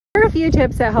few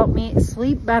tips that help me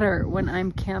sleep better when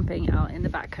I'm camping out in the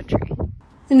backcountry.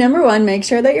 Number one, make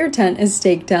sure that your tent is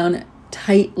staked down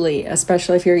tightly,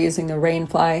 especially if you're using the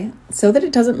rainfly, so that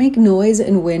it doesn't make noise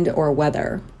in wind or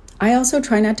weather. I also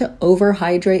try not to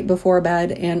overhydrate before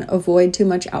bed and avoid too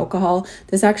much alcohol.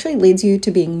 This actually leads you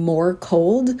to being more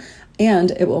cold,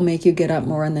 and it will make you get up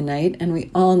more in the night. And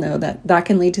we all know that that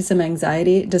can lead to some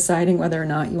anxiety deciding whether or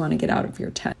not you want to get out of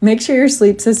your tent. Make sure your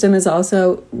sleep system is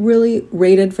also really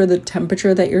rated for the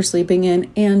temperature that you're sleeping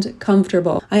in and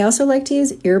comfortable. I also like to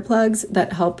use earplugs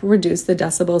that help reduce the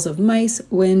decibels of mice,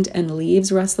 wind, and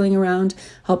leaves rustling around,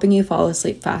 helping you fall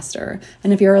asleep faster.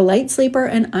 And if you're a light sleeper,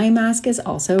 an eye mask is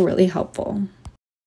also really helpful.